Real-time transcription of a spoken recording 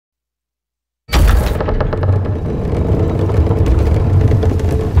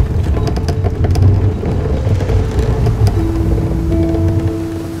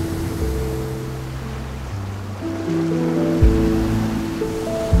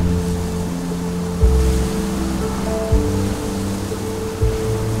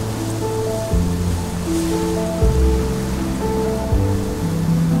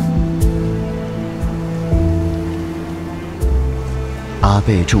阿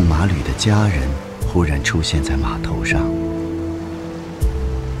倍仲麻吕的家人忽然出现在码头上。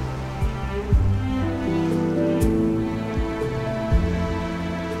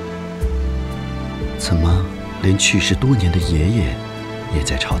怎么，连去世多年的爷爷也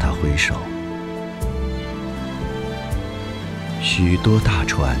在朝他挥手？许多大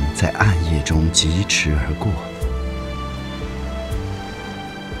船在暗夜中疾驰而过，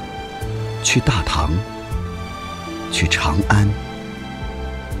去大唐，去长安，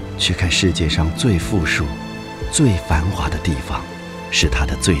去看世界上最富庶、最繁华的地方，是他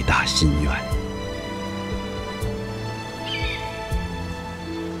的最大心愿。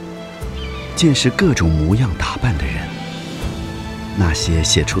见识各种模样打扮的人，那些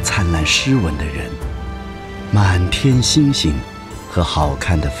写出灿烂诗文的人，满天星星和好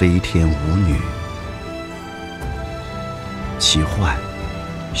看的飞天舞女，奇幻、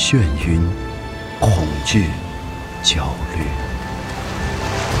眩晕、恐惧、焦虑。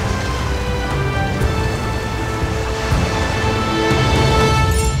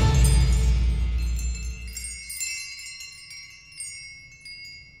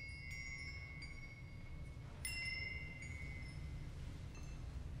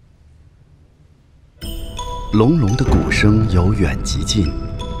隆隆的鼓声由远及近，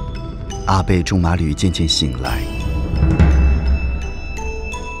阿倍仲麻吕渐渐醒来。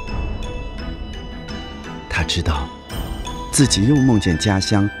他知道，自己又梦见家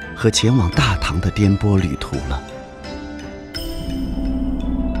乡和前往大唐的颠簸旅途了。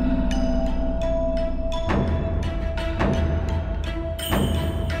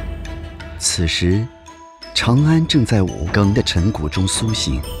此时，长安正在五更的晨鼓中苏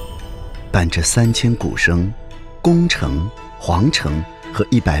醒，伴着3000鼓声，宫城、皇城和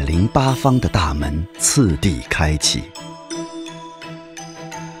108方的大门次第开启。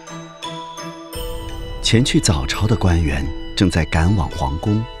前去早朝的官员正在赶往皇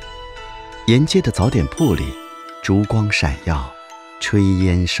宫，沿街的早点铺里，烛光闪耀，炊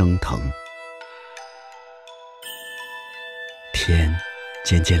烟升腾。天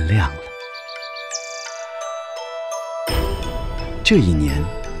渐渐亮了。这一年，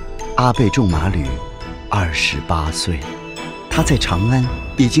阿倍仲麻吕28岁，他在长安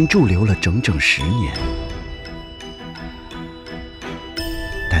已经驻留了整整10年。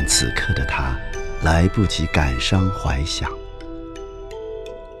但此刻的他来不及感伤怀想。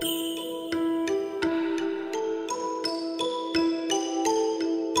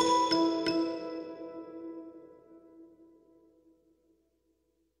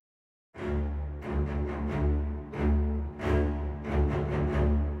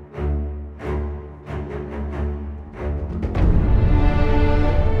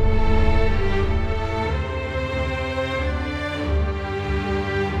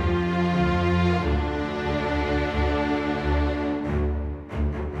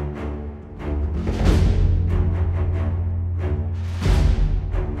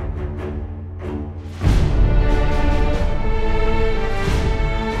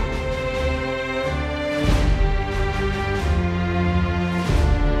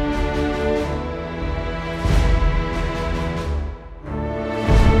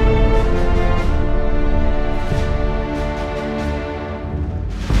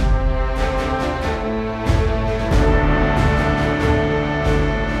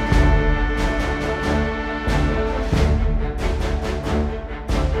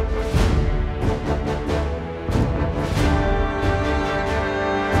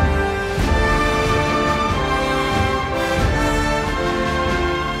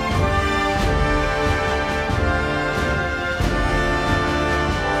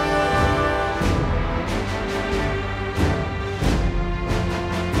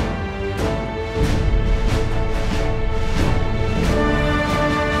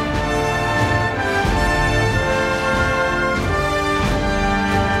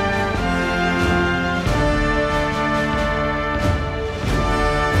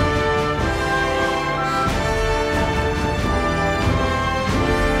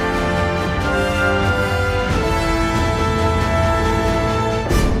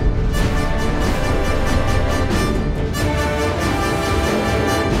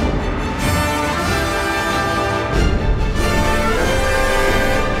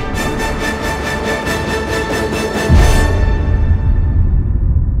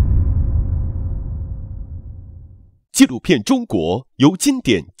纪录片《中国》由经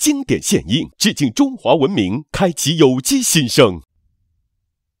典献映，致敬中华文明，开启有机新生。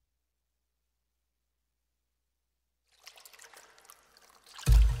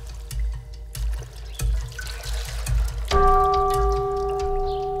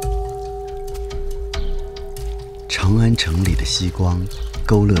长安城里的夕光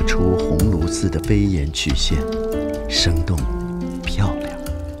勾勒出鸿胪寺的飞檐曲线，生动漂亮。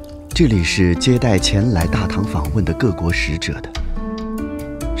这里是接待前来大唐访问的各国使者的。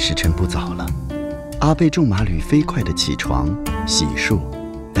时辰不早了，阿倍仲麻吕飞快地起床、洗漱，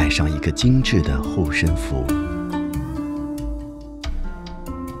带上一个精致的护身符。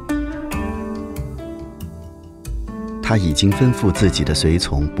他已经吩咐自己的随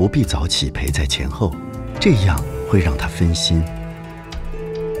从不必早起陪在前后，这样会让他分心。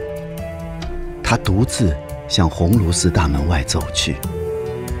他独自向鸿胪寺大门外走去。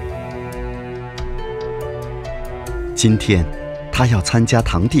今天，他要参加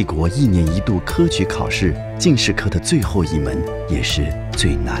唐帝国1年1度科举考试进士科的最后一门，也是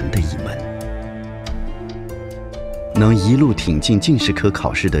最难的一门。能一路挺进进士科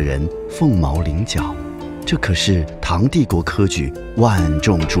考试的人凤毛麟角，这可是唐帝国科举万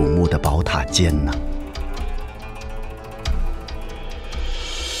众瞩目的宝塔尖呢。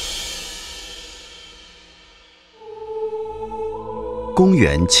公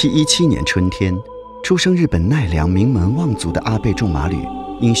元717年春天，出生日本奈良名门望族的阿倍仲麻吕，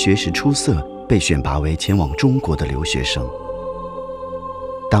因学识出色，被选拔为前往中国的留学生。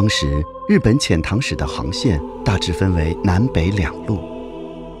当时，日本遣唐使的航线大致分为南北2路，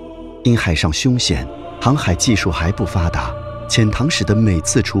因海上凶险，航海技术还不发达，遣唐使的每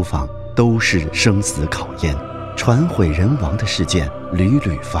次出访都是生死考验，船毁人亡的事件屡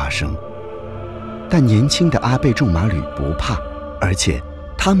屡发生。但年轻的阿倍仲麻吕不怕，而且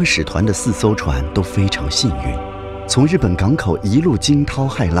他们使团的4艘船都非常幸运，从日本港口一路惊涛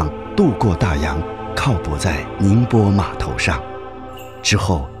骇浪渡过大洋，靠泊在宁波码头上。之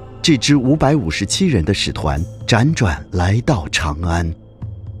后，这支557人的使团辗转来到长安。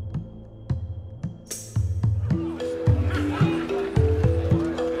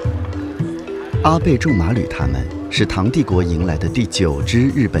阿倍仲麻吕他们是唐帝国迎来的第9支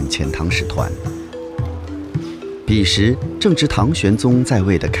日本遣唐使团。彼时正值唐玄宗在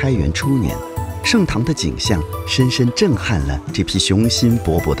位的开元初年，盛唐的景象深深震撼了这批雄心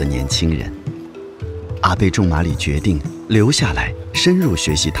勃勃的年轻人。阿倍仲麻吕决定留下来，深入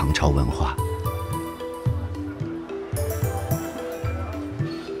学习唐朝文化。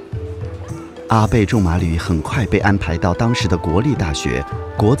阿倍仲麻吕很快被安排到当时的国立大学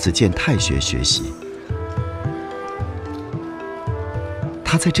国子监太学学习。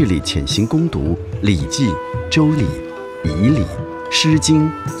他在这里潜心攻读《礼记》《周礼》《仪礼》《诗经》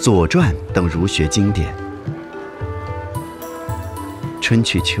《左传》等儒学经典。春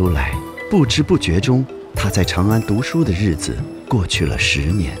去秋来，不知不觉中，他在长安读书的日子过去了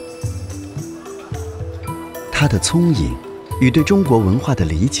10年。他的聪颖与对中国文化的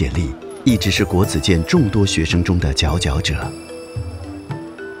理解力，一直是国子监众多学生中的佼佼者。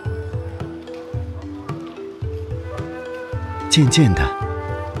渐渐的，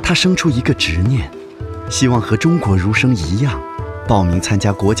他生出一个执念，希望和中国儒生一样，报名参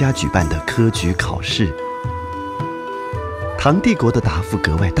加国家举办的科举考试。唐帝国的答复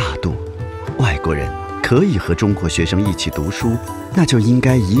格外大度，外国人可以和中国学生一起读书，那就应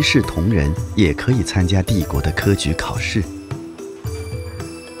该一视同仁，也可以参加帝国的科举考试。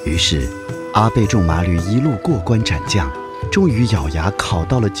于是，阿倍仲麻吕一路过关斩将，终于咬牙考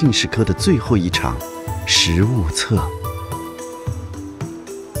到了进士科的最后一场实务册。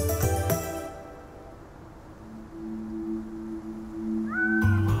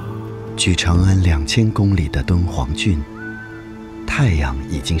距长安2000公里的敦煌郡，太阳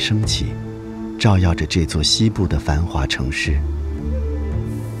已经升起，照耀着这座西部的繁华城市。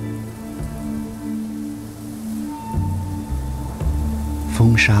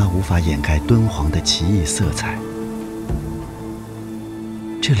风沙无法掩盖敦煌的奇异色彩，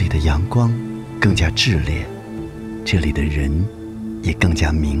这里的阳光更加炽烈，这里的人也更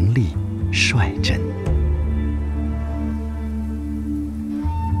加明丽率真。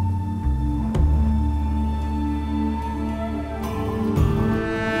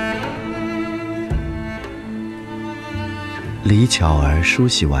李巧儿梳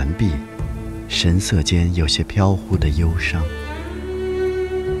洗完毕，神色间有些飘忽的忧伤。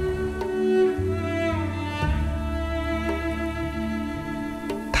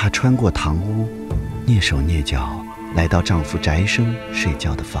她穿过堂屋，蹑手蹑脚来到丈夫翟生睡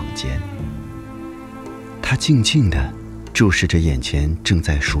觉的房间。她静静地注视着眼前正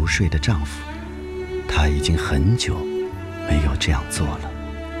在熟睡的丈夫，她已经很久没有这样做了。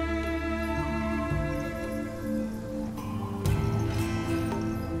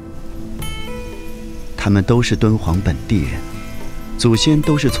他们都是敦煌本地人，祖先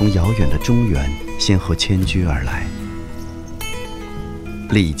都是从遥远的中原先后迁居而来。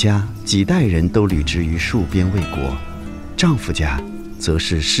李家几代人都履职于戍边卫国，丈夫家则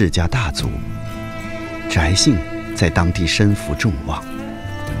是世家大族，翟姓在当地身负众望。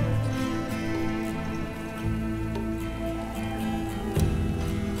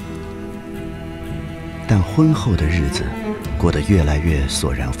但婚后的日子过得越来越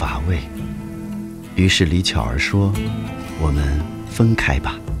索然乏味，于是李巧儿说：“我们分开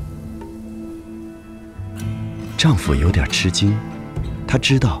吧。”丈夫有点吃惊，他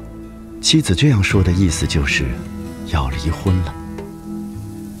知道妻子这样说的意思就是要离婚了。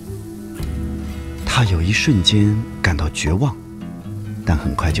他有一瞬间感到绝望，但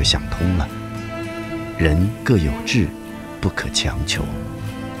很快就想通了，人各有志，不可强求。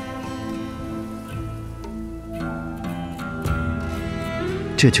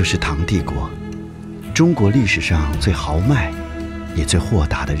这就是唐帝国，中国历史上最豪迈也最豁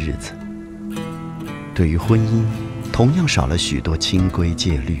达的日子。对于婚姻，同样少了许多清规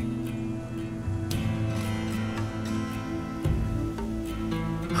戒律。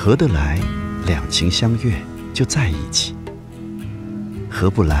合得来，两情相悦就在一起；合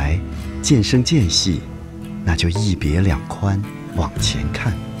不来，渐生渐细，那就一别两宽，往前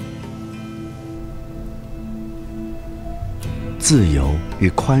看。自由与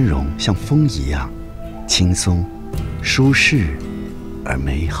宽容像风一样，轻松、舒适而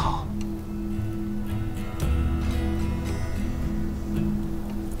美好。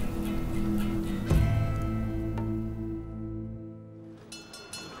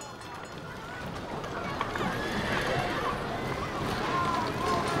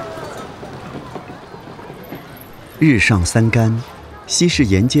日上三竿，西市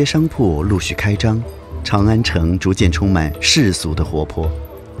沿街商铺陆续开张，长安城逐渐充满世俗的活泼。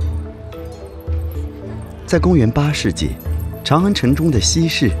在公元8世纪，长安城中的西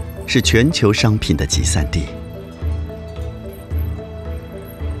市是全球商品的集散地。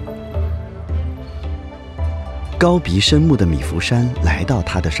高鼻深目的米芾山来到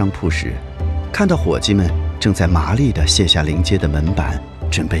他的商铺时，看到伙计们正在麻利地卸下临街的门板，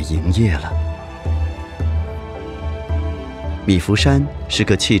准备营业了。米芾山是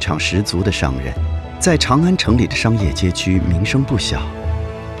个气场十足的商人，在长安城里的商业街区名声不小。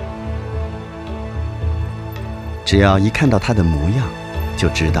只要一看到他的模样，就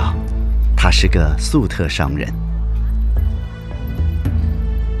知道他是个粟特商人。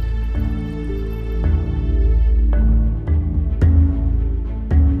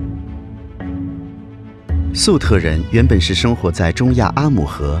粟特人原本是生活在中亚阿姆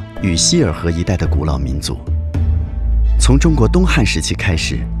河与希尔河一带的古老民族。从中国东汉时期开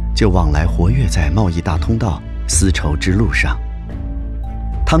始，就往来活跃在贸易大通道丝绸之路上。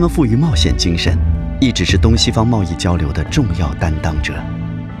他们富于冒险精神，一直是东西方贸易交流的重要担当者。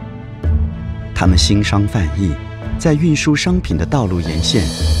他们兴商贩艺，在运输商品的道路沿线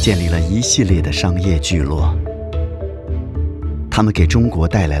建立了一系列的商业聚落。他们给中国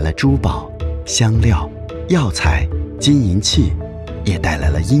带来了珠宝、香料、药材、金银器，也带来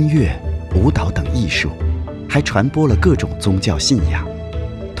了音乐、舞蹈等艺术，还传播了各种宗教信仰。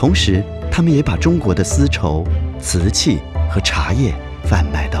同时，他们也把中国的丝绸、瓷器和茶叶贩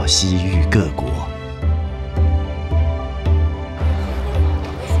卖到西域各国。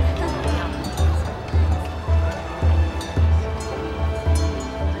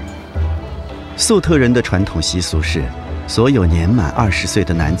粟特人的传统习俗是，所有年满20岁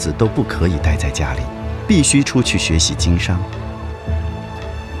的男子都不可以待在家里，必须出去学习经商。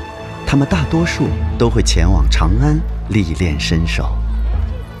他们大多数都会前往长安历练身手。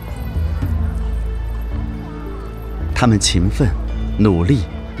他们勤奋、努力、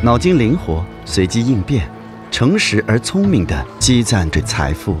脑筋灵活、随机应变，诚实而聪明地积攒着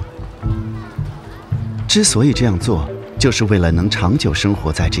财富。之所以这样做，就是为了能长久生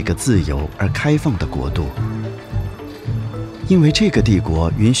活在这个自由而开放的国度。因为这个帝国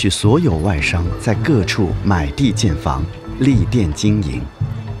允许所有外商在各处买地建房、立店经营。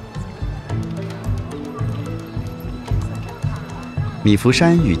米芾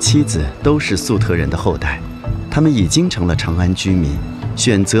山与妻子都是粟特人的后代，他们已经成了长安居民，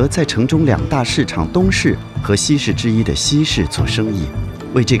选择在城中2大市场东市和西市之一的西市做生意，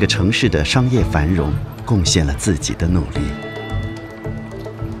为这个城市的商业繁荣贡献了自己的努力。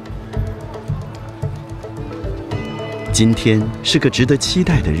今天是个值得期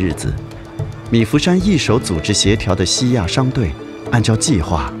待的日子，米芾山一手组织协调的西亚商队，按照计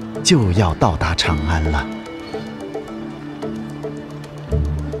划就要到达长安了。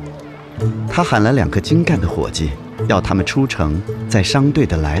他喊了2个精干的伙计，要他们出城，在商队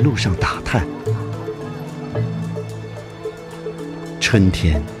的来路上打探。春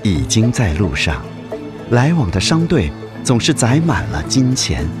天已经在路上，来往的商队总是载满了金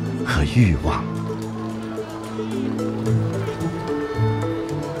钱和欲望。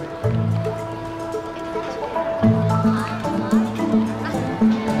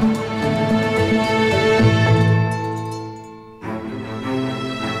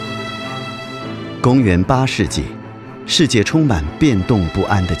公元8世纪，世界充满变动不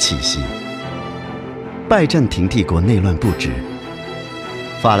安的气息。拜占庭帝国内乱不止，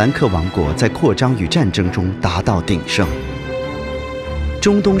法兰克王国在扩张与战争中达到鼎盛。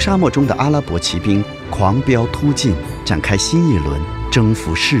中东沙漠中的阿拉伯骑兵狂飙突进，展开新一轮征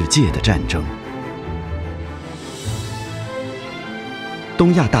服世界的战争。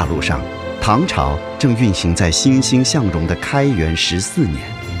东亚大陆上，唐朝正运行在欣欣向荣的开元14年。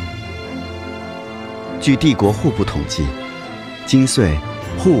据帝国户部统计，今岁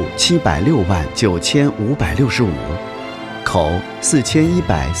户706万9565，口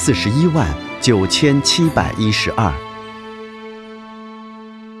4141万9712。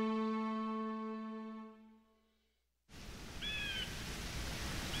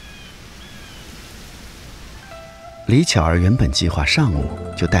李巧儿原本计划上午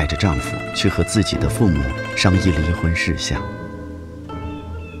就带着丈夫去和自己的父母商议离婚事项，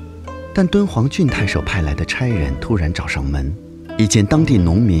但敦煌郡太守派来的差人突然找上门，一件当地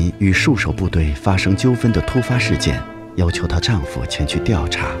农民与戍守部队发生纠纷的突发事件，要求她丈夫前去调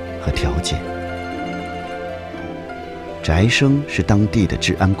查和调解。翟生是当地的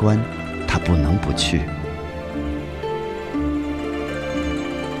治安官，他不能不去。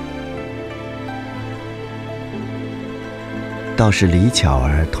倒是李巧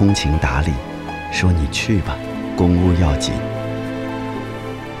儿通情达理，说你去吧，公务要紧。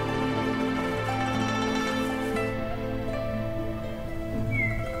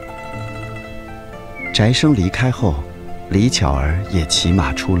翟生离开后，李巧儿也骑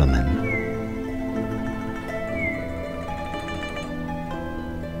马出了门。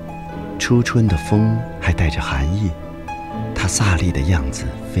初春的风还带着寒意，她飒丽的样子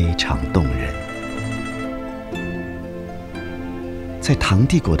非常动人。在唐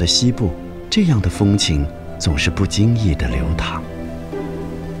帝国的西部，这样的风情总是不经意地流淌。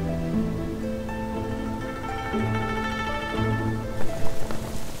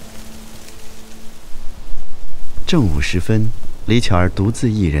正午时分，李巧儿独自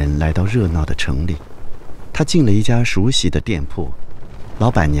一人来到热闹的城里。她进了一家熟悉的店铺，老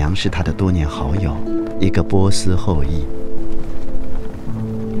板娘是她的多年好友，一个波斯后裔。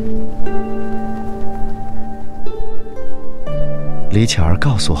李巧儿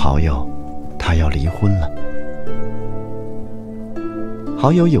告诉好友，她要离婚了。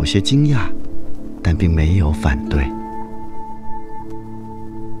好友有些惊讶，但并没有反对。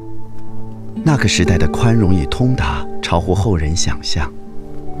那个时代的宽容与通达超乎后人想象。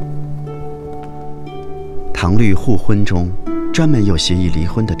唐律互婚中专门有协议离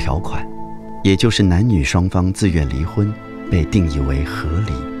婚的条款，也就是男女双方自愿离婚，被定义为合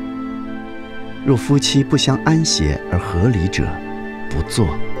离。若夫妻不相安协而合离者，不做。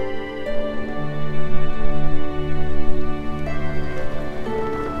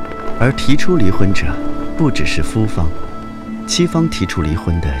而提出离婚者不只是夫方，妻方提出离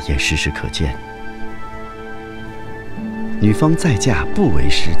婚的也时时可见。女方再嫁不为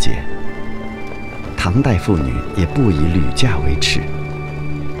失节，唐代妇女也不以屡嫁为耻。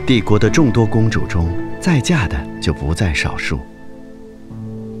帝国的众多公主中，再嫁的就不在少数。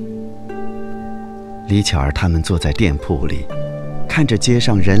李巧儿他们坐在店铺里，看着街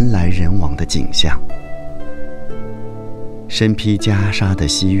上人来人往的景象，身披袈裟的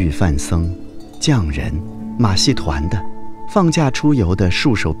西域梵僧、匠人、马戏团的、放假出游的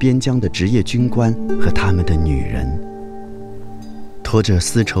戍守边疆的职业军官和他们的女人，拖着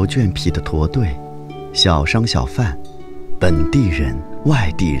丝绸绢皮的驼队，小商小贩，本地人、外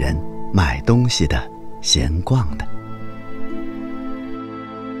地人，买东西的、闲逛的。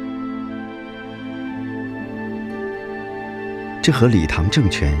这和李唐政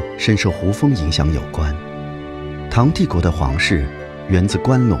权深受胡风影响有关。唐帝国的皇室源自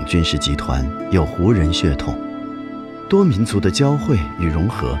关陇军事集团，有胡人血统，多民族的交汇与融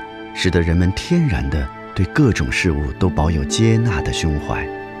合，使得人们天然地对各种事物都保有接纳的胸怀。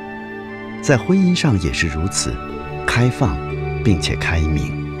在婚姻上也是如此，开放并且开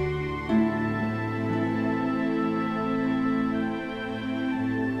明。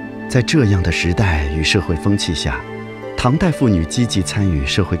在这样的时代与社会风气下，唐代妇女积极参与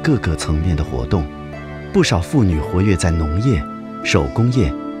社会各个层面的活动，不少妇女活跃在农业、手工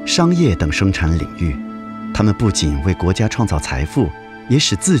业、商业等生产领域。她们不仅为国家创造财富，也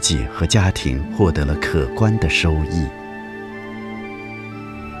使自己和家庭获得了可观的收益。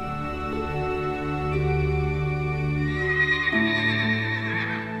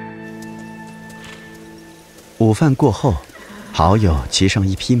午饭过后，好友骑上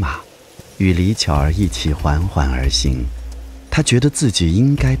一匹马，与李巧儿一起缓缓而行。他觉得自己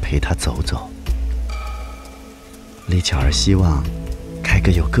应该陪她走走。李巧儿希望开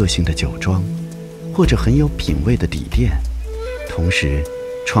个有个性的酒庄，或者很有品味的底店，同时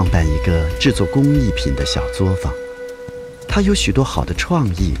创办一个制作工艺品的小作坊。他有许多好的创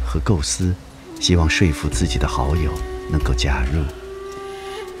意和构思，希望说服自己的好友能够加入。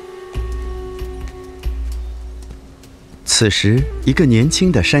此时，一个年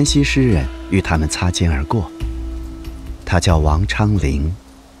轻的山西诗人与他们擦肩而过。他叫王昌龄，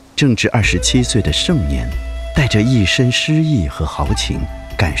正值27岁的盛年，带着一身诗意和豪情，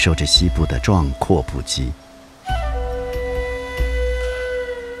感受着西部的壮阔不羁。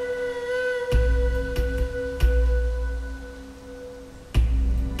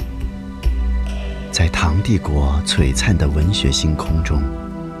在唐帝国璀璨的文学星空中，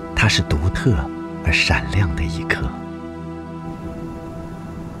它是独特而闪亮的一颗。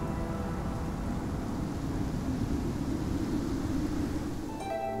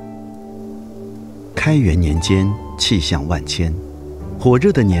开元年间，气象万千，火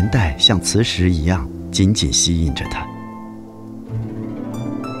热的年代像磁石一样紧紧吸引着他。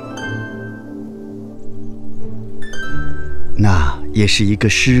那也是一个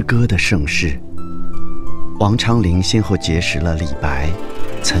诗歌的盛世。王昌龄先后结识了李白、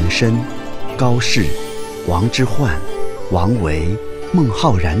岑参、高适、王之涣、王维、孟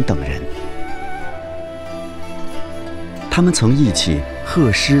浩然等人。他们曾一起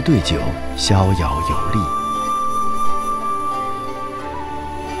贺诗对酒，逍遥游历。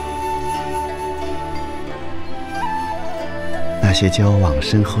那些交往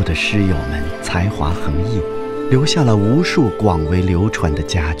深厚的诗友们才华横溢，留下了无数广为流传的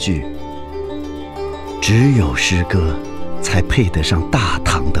佳句。只有诗歌才配得上大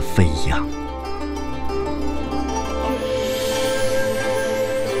唐的飞扬。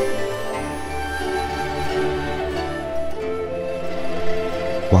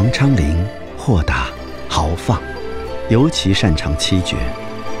王昌龄豁达豪放，尤其擅长七绝。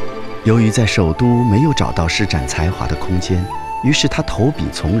由于在首都没有找到施展才华的空间，于是他投笔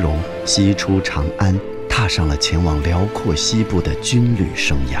从戎，西出长安，踏上了前往辽阔西部的军旅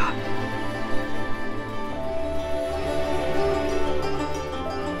生涯。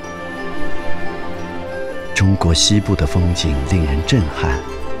中国西部的风景令人震撼，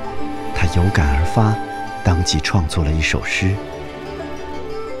他有感而发，当即创作了一首诗。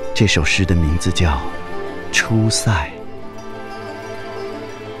这首诗的名字叫《出塞》。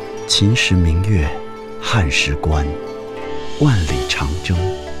秦时明月汉时关，万里长征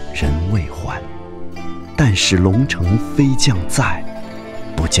人未还。但使龙城飞将在，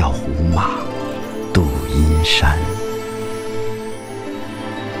不教胡马度阴山。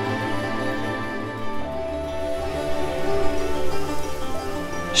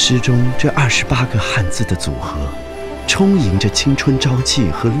诗中这28个汉字的组合，充盈着青春朝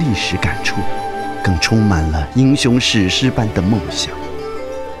气和历史感触，更充满了英雄史诗般的梦想。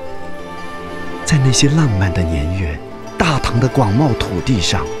在那些浪漫的年月，大唐的广袤土地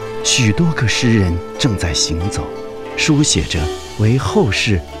上，许多个诗人正在行走，书写着为后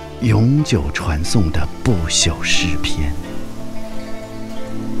世永久传颂的不朽诗篇。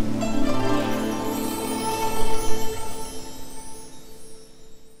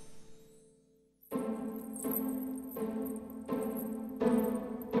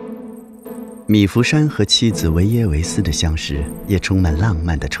米芾山和妻子维耶维斯的相识也充满浪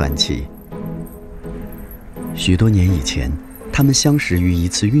漫的传奇。许多年以前，他们相识于一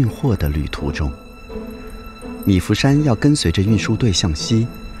次运货的旅途中。米芾山要跟随着运输队向西，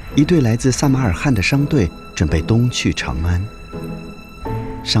一队来自撒马尔罕的商队准备东去长安。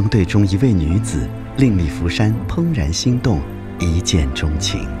商队中一位女子令米芾山怦然心动，一见钟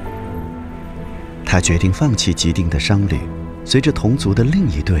情。他决定放弃既定的商旅，随着同族的另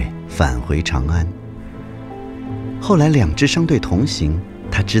一队返回长安。后来2支商队同行，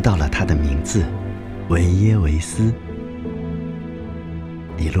他知道了他的名字维耶维斯。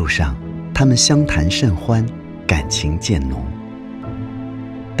一路上，他们相谈甚欢，感情渐浓。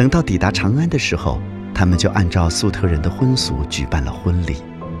等到抵达长安的时候，他们就按照粟特人的婚俗举办了婚礼。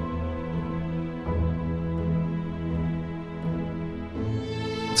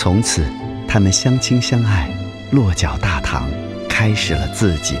从此，他们相亲相爱，落脚大唐，开始了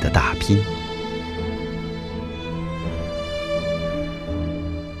自己的打拼。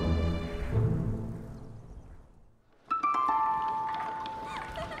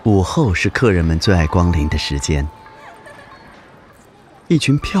午后是客人们最爱光临的时间。一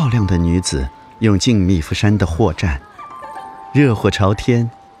群漂亮的女子涌进米芾山的货站，热火朝天，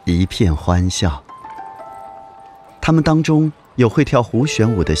一片欢笑。她们当中有会跳胡旋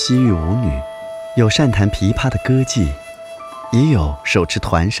舞的西域舞女，有善弹琵琶的歌妓，也有手持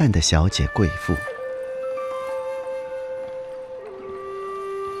团扇的小姐贵妇。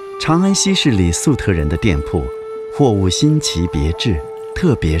长安西市里粟特人的店铺，货物新奇别致，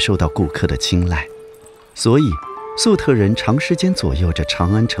特别受到顾客的青睐，所以粟特人长时间左右着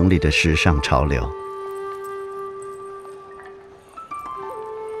长安城里的时尚潮流。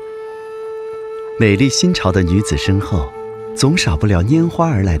美丽新潮的女子身后，总少不了拈花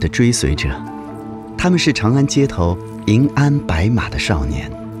而来的追随者，他们是长安街头银鞍白马的少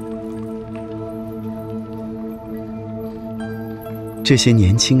年。这些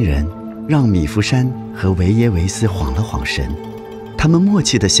年轻人让米夫山和维耶维斯晃了晃神，他们默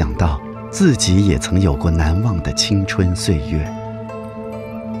契地想到自己也曾有过难忘的青春岁月。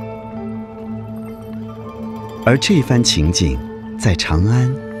而这番情景在长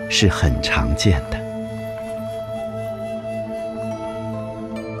安是很常见的。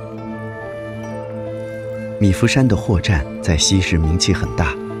米夫山的货站在西市名气很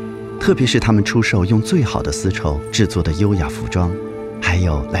大，特别是他们出售用最好的丝绸制作的优雅服装，还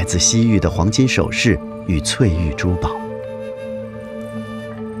有来自西域的黄金首饰与翠玉珠宝。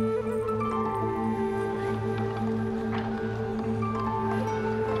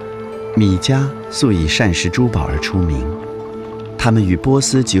米家素以善食珠宝而出名，他们与波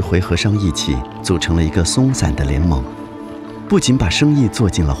斯及回纥商一起组成了一个松散的联盟，不仅把生意做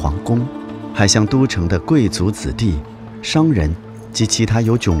进了皇宫，还向都城的贵族子弟、商人及其他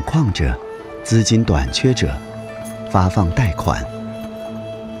有窘况者、资金短缺者发放贷款。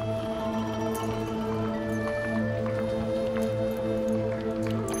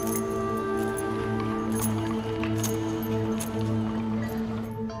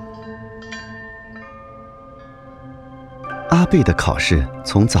阿贝的考试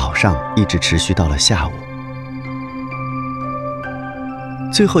从早上一直持续到了下午。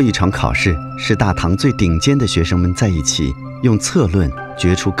最后一场考试是大唐最顶尖的学生们在一起用策论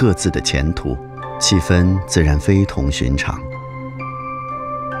决出各自的前途，气氛自然非同寻常。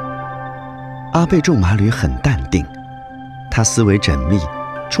阿贝仲麻吕很淡定，他思维缜密，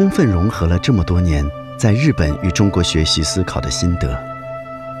充分融合了这么多年在日本与中国学习思考的心得，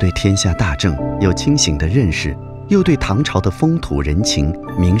对天下大政有清醒的认识，又对唐朝的风土人情、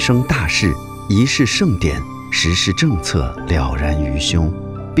民生大事、仪式盛典、实施政策了然于胸，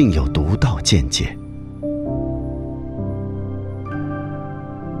并有独到见解。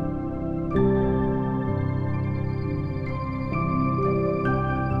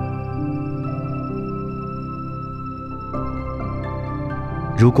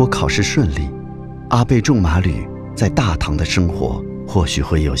如果考试顺利，阿贝仲麻吕在大唐的生活或许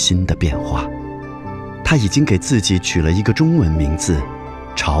会有新的变化。他已经给自己取了一个中文名字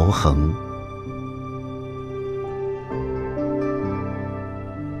朝衡。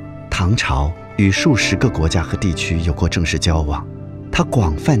唐朝与数十个国家和地区有过正式交往，他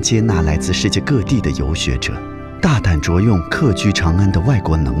广泛接纳来自世界各地的游学者，大胆着用客居长安的外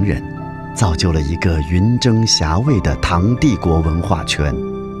国能人，造就了一个云蒸霞蔚的唐帝国文化圈。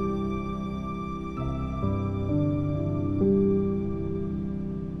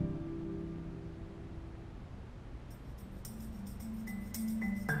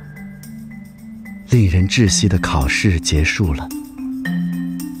令人窒息的考试结束了，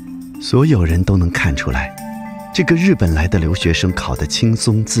所有人都能看出来，这个日本来的留学生考得轻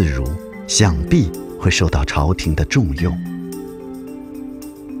松自如，想必会受到朝廷的重用。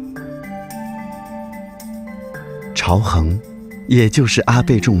朝衡，也就是阿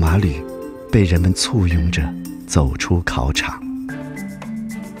贝仲麻吕，被人们簇拥着走出考场。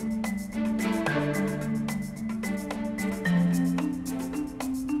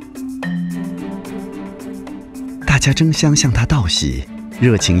大家争相向他道喜，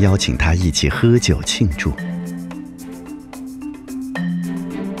热情邀请他一起喝酒庆祝。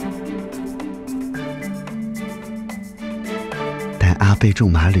但阿贝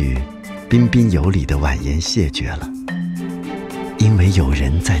仲麻吕彬彬有礼地婉言谢绝了，因为有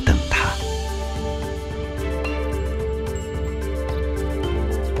人在等他。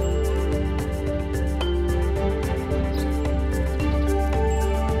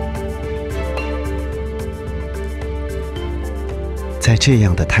在这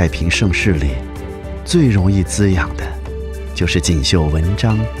样的太平盛世里，最容易滋养的，就是锦绣文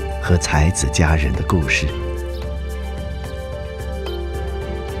章和才子佳人的故事。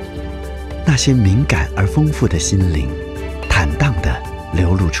那些敏感而丰富的心灵，坦荡地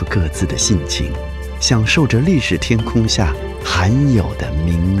流露出各自的性情，享受着历史天空下罕有的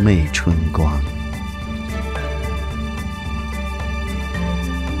明媚春光。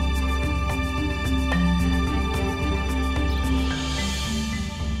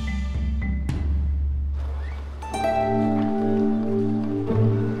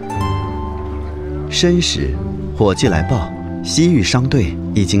申时，伙计来报，西域商队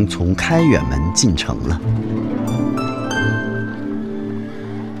已经从开远门进城了。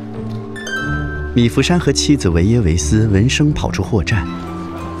米芾山和妻子维耶维斯闻声跑出货站。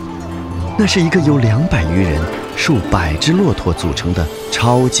那是一个由200余人、数百只骆驼组成的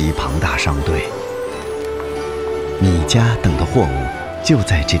超级庞大商队。米家等的货物就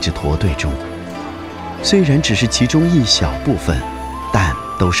在这支驼队中，虽然只是其中一小部分，但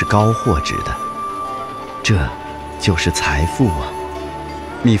都是高货值的。这就是财富啊！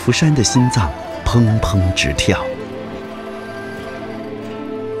米芾山的心脏砰砰直跳。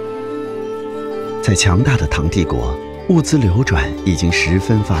在强大的唐帝国，物资流转已经十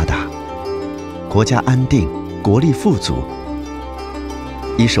分发达，国家安定，国力富足。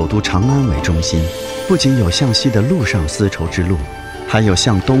以首都长安为中心，不仅有向西的陆上丝绸之路，还有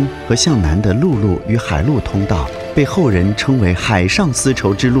向东和向南的陆路与海陆通道，被后人称为海上丝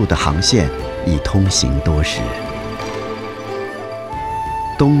绸之路的航线已通行多时。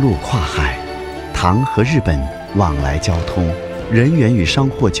东路跨海，唐和日本往来交通，人员与商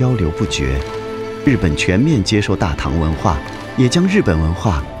货交流不绝。日本全面接受大唐文化，也将日本文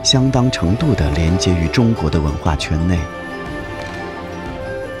化相当程度地连接于中国的文化圈内。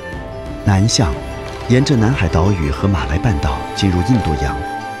南向，沿着南海岛屿和马来半岛进入印度洋，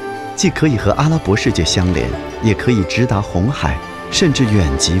既可以和阿拉伯世界相连，也可以直达红海，甚至远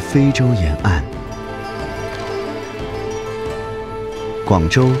及非洲沿岸。广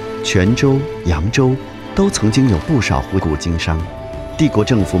州、泉州、扬州都曾经有不少湖古经商。帝国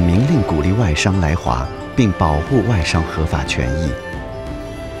政府明令鼓励外商来华，并保护外商合法权益。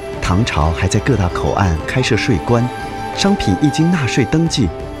唐朝还在各大口岸开设税关，商品一经纳税登记，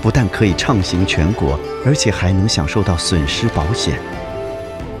不但可以畅行全国，而且还能享受到损失保险。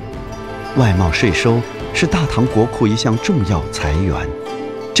外贸税收是大唐国库一项重要财源，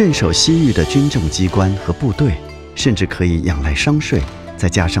镇守西域的军政机关和部队，甚至可以仰赖商税，再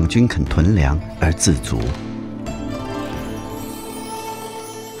加上均肯囤粮而自足。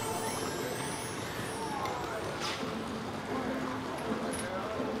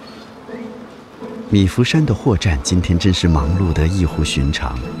米芾山的货站今天真是忙碌得异乎寻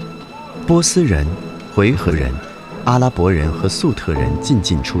常，波斯人、回纥人、阿拉伯人和粟特人进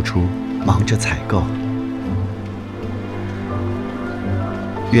进出出，忙着采购。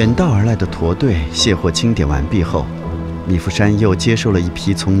远道而来的驼队卸货清点完毕后，米芾山又接收了一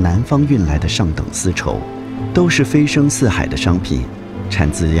批从南方运来的上等丝绸，都是飞升四海的商品，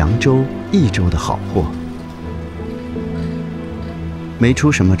产自扬州、益州的好货。没出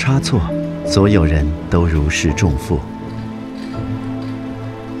什么差错，所有人都如释重负。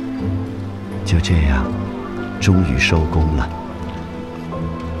就这样，终于收工了。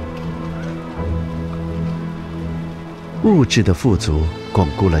物质的富足巩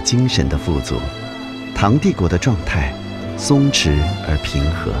固了精神的富足，唐帝国的状态松弛而平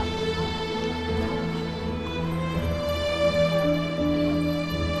和。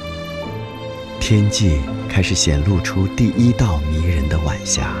天际开始显露出第一道迷人的晚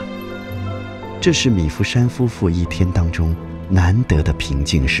霞。这是米芾山夫妇一天当中难得的平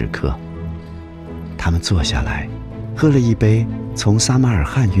静时刻。他们坐下来，喝了一杯从撒马尔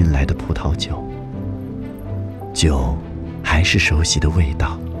罕运来的葡萄酒。酒还是熟悉的味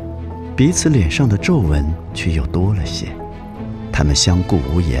道，彼此脸上的皱纹却又多了些。他们相顾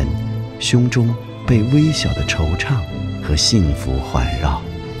无言，胸中被微小的惆怅和幸福环绕。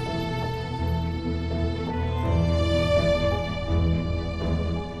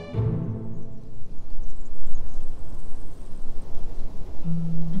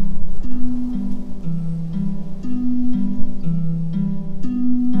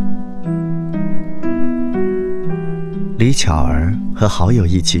李巧儿和好友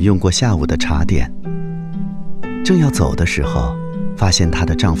一起用过下午的茶点，正要走的时候，发现她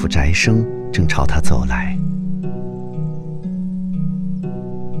的丈夫翟生正朝她走来。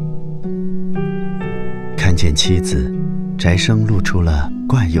看见妻子，翟生露出了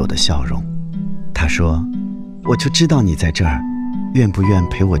惯有的笑容。他说：“我就知道你在这儿，愿不愿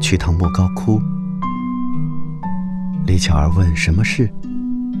陪我去趟莫高窟？”李巧儿问：“什么事？”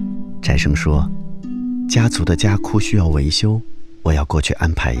翟生说：“家族的家窟需要维修，我要过去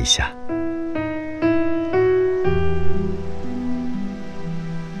安排一下。”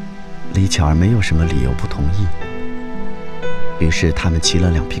李巧儿没有什么理由不同意，于是他们骑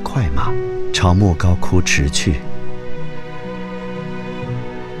了2匹快马，朝莫高窟驰去。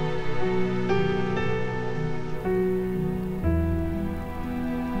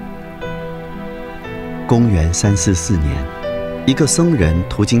公元344年，一个僧人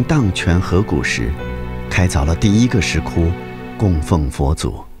途经荡泉河谷时，开凿了第一个石窟，供奉佛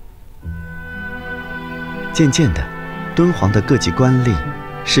祖。渐渐的，敦煌的各级官吏、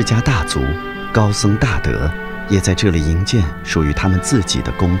世家大族、高僧大德也在这里营建属于他们自己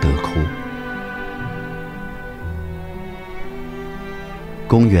的功德窟。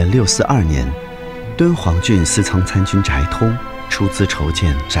公元642年，敦煌郡司仓参军翟通出资筹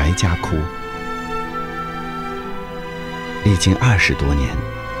建翟家窟。历经20多年，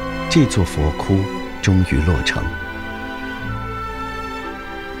这座佛窟终于落成。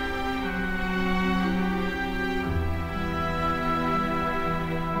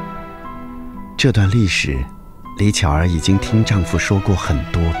这段历史，李巧儿已经听丈夫说过很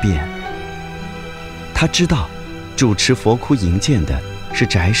多遍。她知道，主持佛窟营建的是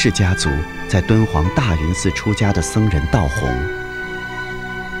翟氏家族在敦煌大云寺出家的僧人道弘。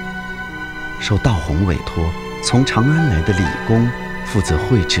受道弘委托，从长安来的李公负责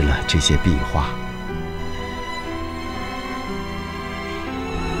绘制了这些壁画。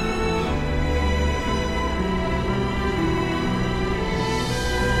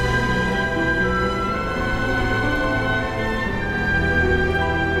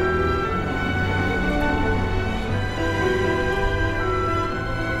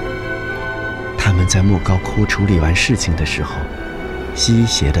他们在莫高窟处理完事情的时候，西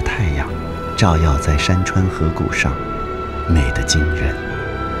斜的太阳照耀在山川河谷上，美得惊人。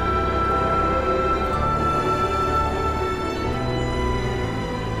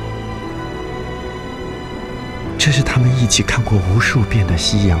这是他们一起看过无数遍的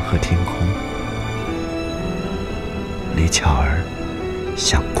夕阳和天空。李巧儿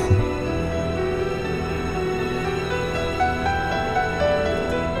想哭。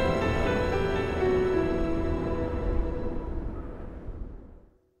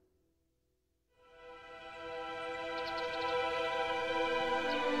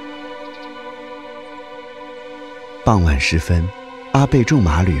傍晚时分，阿倍众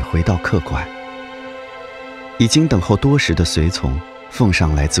马吕回到客馆，已经等候多时的随从奉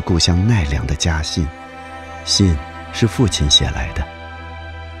上来自故乡奈良的家信，信是父亲写来的。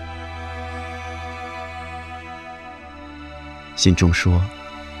信中说：“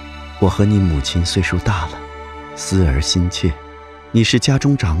我和你母亲岁数大了，思儿心切，你是家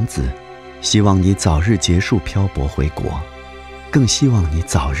中长子，希望你早日结束漂泊回国，更希望你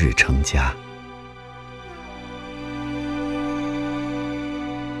早日成家。”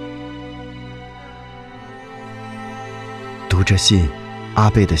读着信，阿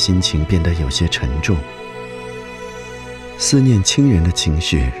倍的心情变得有些沉重。思念亲人的情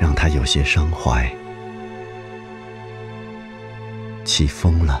绪让他有些伤怀。起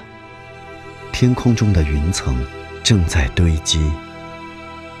风了，天空中的云层正在堆积。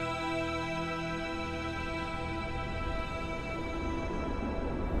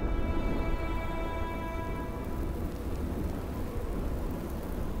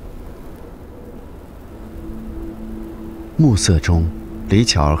暮色中，李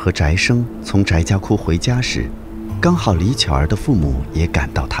巧儿和翟生从翟家窟回家时，刚好李巧儿的父母也赶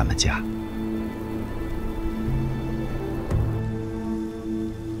到他们家。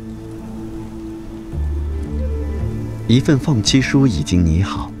一份放妻书已经拟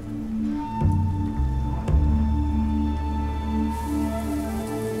好，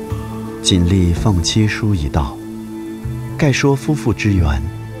尽力放妻书一道，概说夫妇之缘，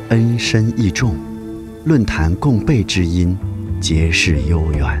恩深义重，论谈共备之因，结世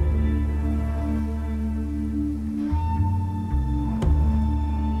悠远。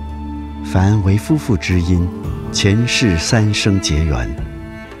凡为夫妇之因，前世三生结缘，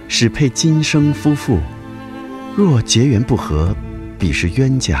始配今生夫妇。若结缘不合，彼是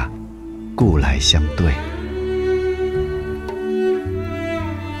冤家，故来相对。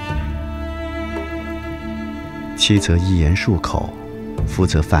妻则一言数口，夫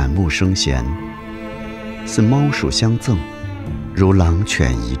则反目生嫌，似猫鼠相赠，如狼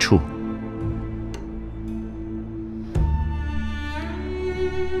犬一处。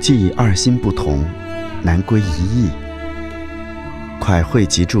既二心不同，难归一意。快惠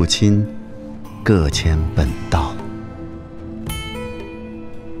及诸亲，各迁本道。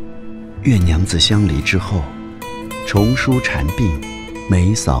月娘子相离之后，重梳蝉鬓，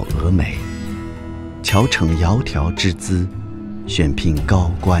眉扫蛾眉，巧逞窈窕之姿，选聘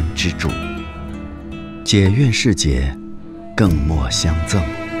高官之主。解怨释结，更莫相赠。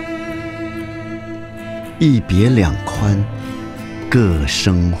一别两宽，各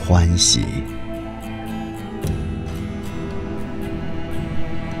生欢喜。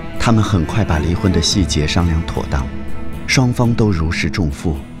他们很快把离婚的细节商量妥当，双方都如释重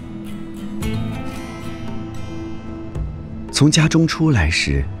负。从家中出来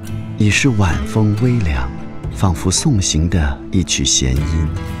时，已是晚风微凉，仿佛送行的一曲弦音。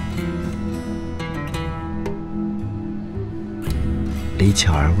李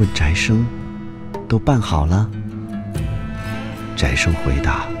巧儿问翟生：“都办好了？”翟生回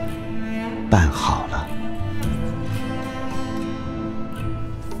答：“办好了。”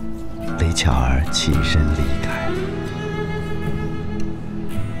李巧儿起身离开。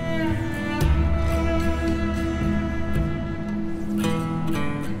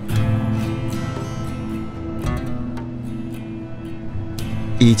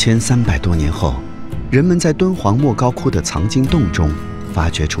1300多年后，人们在敦煌莫高窟的藏经洞中发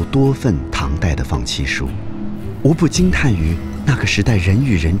掘出多份唐代的放弃书，无不惊叹于那个时代人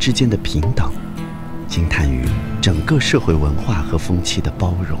与人之间的平等，惊叹于整个社会文化和风气的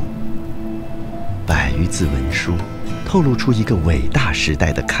包容。100余字文书，透露出一个伟大时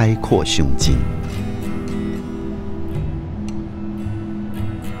代的开阔胸襟。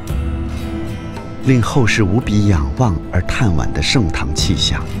令后世无比仰望而叹惋的盛唐气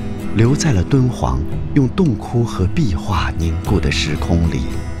象，留在了敦煌用洞窟和壁画凝固的时空里，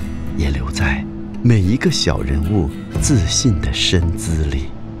也留在每一个小人物自信的身姿里。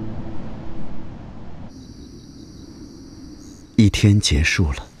一天结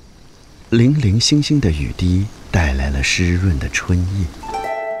束了，零零星星的雨滴带来了湿润的春意。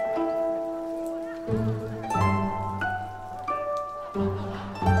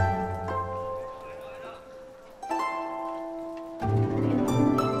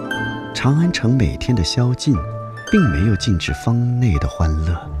长安城每天的宵禁，并没有禁止坊内的欢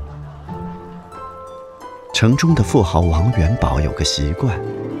乐。城中的富豪王元宝有个习惯，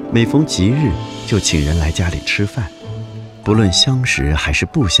每逢吉日就请人来家里吃饭，不论相识还是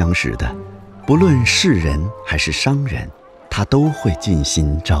不相识的，不论是人还是商人，他都会尽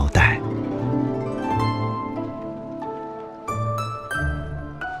心招待。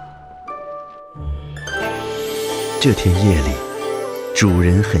这天夜里，主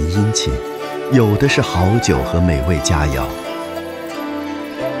人很殷勤，有的是好酒和美味佳肴。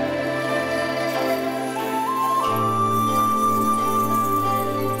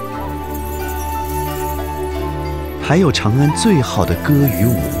还有长安最好的歌与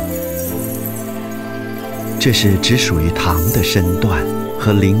舞，这是只属于唐的身段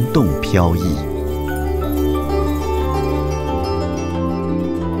和灵动飘逸。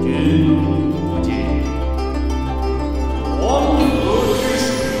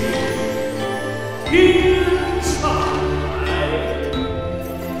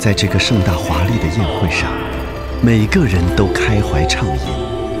在这个盛大华丽的宴会上，每个人都开怀畅饮，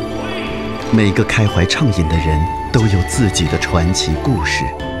每个开怀畅饮的人都有自己的传奇故事。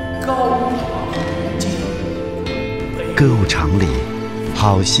歌舞场里，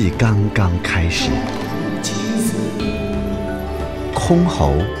好戏刚刚开始，箜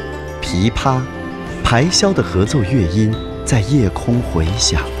篌、琵琶、排箫的合奏乐音在夜空回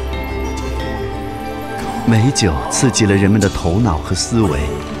响。美酒刺激了人们的头脑和思维，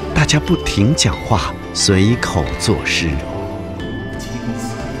大家不停讲话，随口作诗。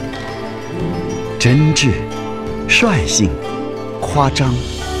真挚、率性、夸张、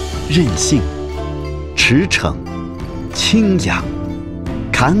任性、驰骋、清扬，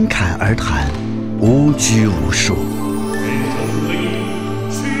侃侃而谈，无拘无束。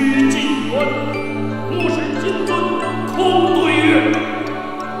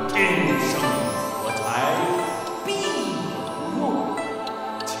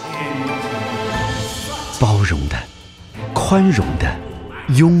包容的、宽容的、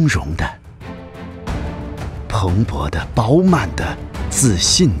雍容的、蓬勃的、饱满的、自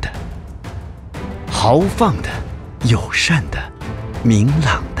信的、豪放的、友善的、明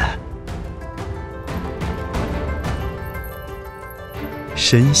朗的，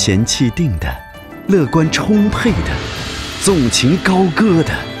神闲气定的、乐观充沛的、纵情高歌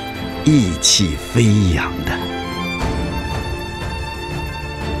的、意气飞扬的。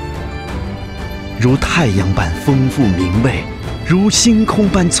如太阳般丰富明媚，如星空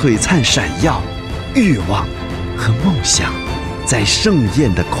般璀璨闪耀，欲望和梦想在盛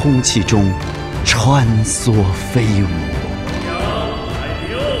宴的空气中穿梭飞舞。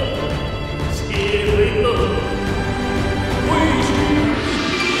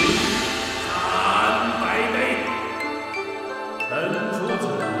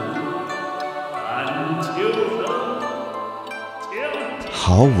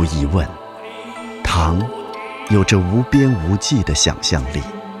毫无疑问，唐有着无边无际的想象力。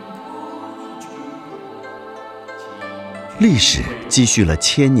历史积蓄了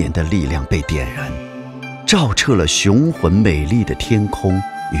千年的力量被点燃，照彻了雄浑美丽的天空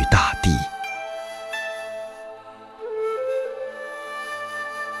与大地。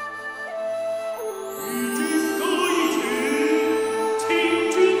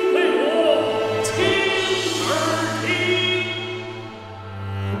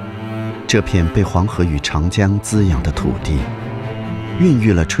这片被黄河与长江滋养的土地，孕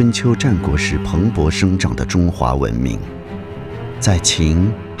育了春秋战国时蓬勃生长的中华文明，在秦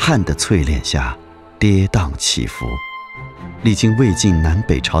汉的淬炼下跌宕起伏，历经魏晋南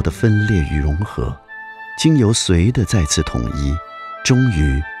北朝的分裂与融合，经由隋的再次统一，终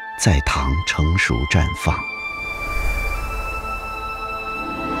于在唐成熟绽放。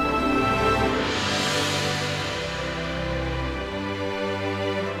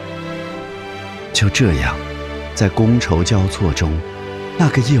就这样，在觥筹交错中，那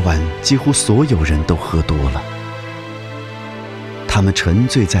个夜晚几乎所有人都喝多了。他们沉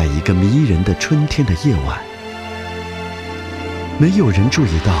醉在一个迷人的春天的夜晚，没有人注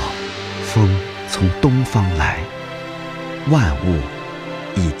意到风从东方来，万物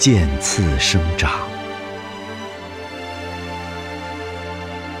已渐次生长。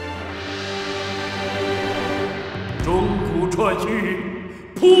钟鼓钏续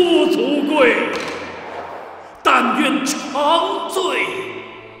仆足贵，但愿长醉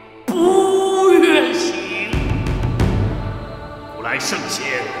不愿醒。古来圣贤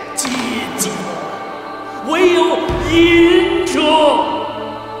皆寂寞，唯有饮者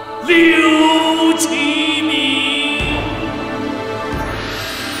留其名。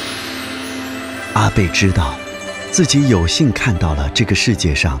阿贝知道，自己有幸看到了这个世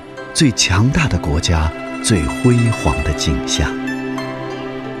界上最强大的国家最辉煌的景象。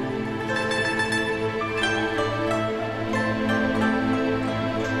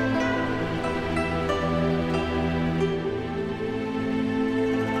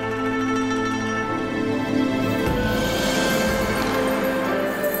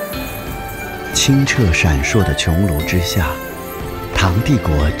清澈闪烁的穹庐之下，唐帝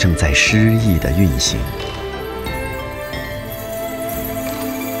国正在诗意地运行。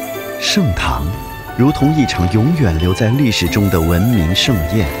盛唐如同一场永远留在历史中的文明盛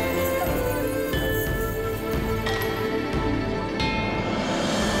宴。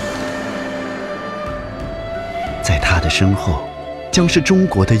在他的身后，将是中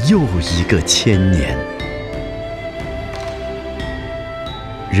国的又一个千年。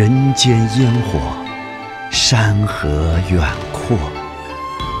人间烟火，山河远阔。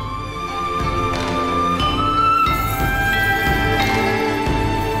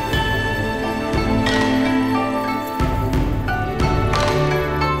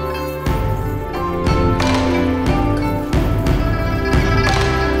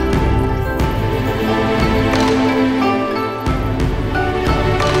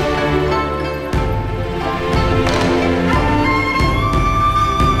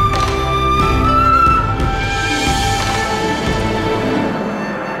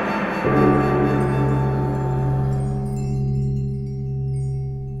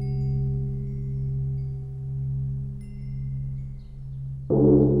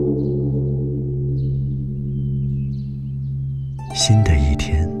新的一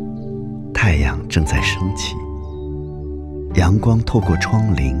天，太阳正在升起，阳光透过窗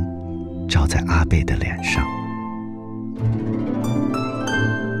棂照在阿贝的脸上。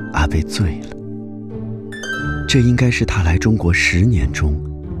阿贝醉了，这应该是他来中国10年中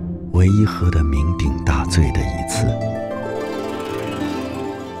唯一喝得酩酊大醉的一次。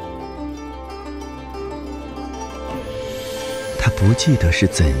他不记得是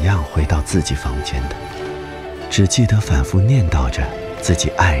怎样回到自己房间的，只记得反复念叨着自己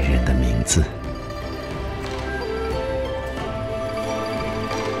爱人的名字。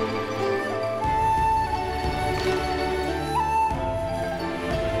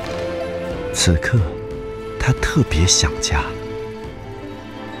此刻，他特别想家，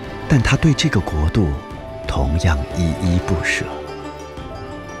但他对这个国度同样依依不舍。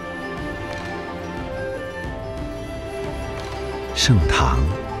盛唐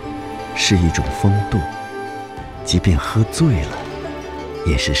是一种风度，即便喝醉了，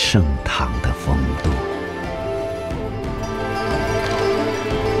也是盛唐的风度。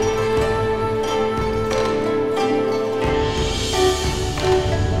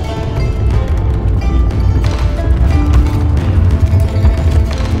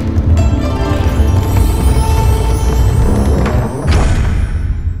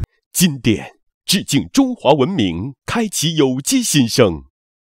经典致敬中华文明，开启有机新生。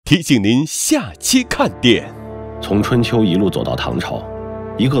提醒您下期看点。从春秋一路走到唐朝，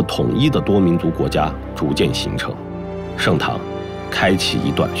一个统一的多民族国家逐渐形成。盛唐开启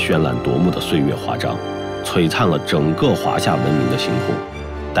一段绚烂夺目的岁月华章，璀璨了整个华夏文明的星空，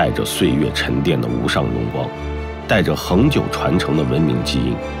带着岁月沉淀的无上荣光，带着恒久传承的文明基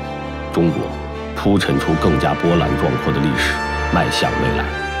因，中国铺陈出更加波澜壮阔的历史，迈向未来。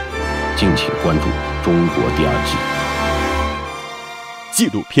敬请关注中国第2季。纪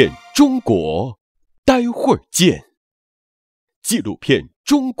录片《中中国，待会儿见。纪录片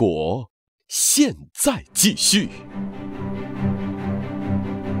中国，现在继续。